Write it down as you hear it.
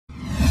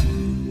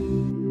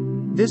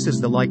This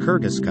is the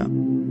Lycurgus Cup.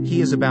 He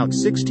is about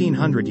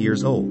 1600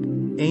 years old.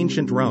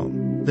 Ancient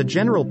Rome. The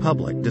general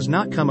public does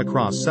not come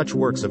across such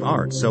works of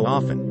art so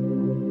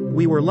often.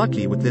 We were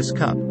lucky with this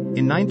cup.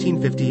 In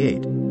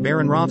 1958,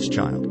 Baron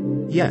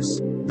Rothschild, yes,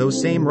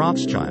 those same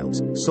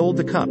Rothschilds, sold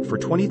the cup for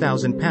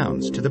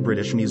 £20,000 to the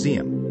British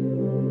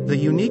Museum. The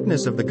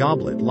uniqueness of the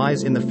goblet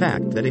lies in the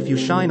fact that if you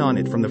shine on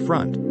it from the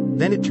front,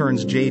 then it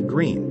turns jade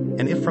green,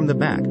 and if from the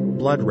back,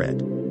 blood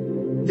red.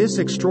 This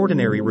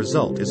extraordinary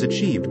result is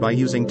achieved by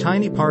using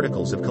tiny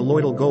particles of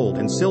colloidal gold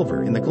and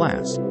silver in the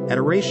glass, at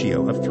a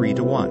ratio of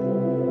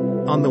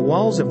 3:1. On the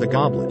walls of the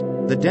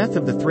goblet, the death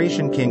of the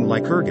Thracian king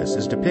Lycurgus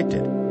is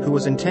depicted, who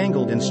was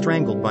entangled and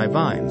strangled by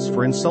vines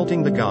for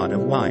insulting the god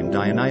of wine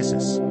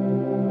Dionysus.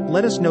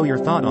 Let us know your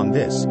thought on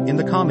this, in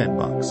the comment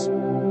box.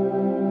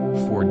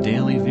 For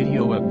daily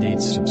video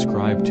updates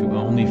subscribe to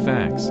Only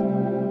Facts.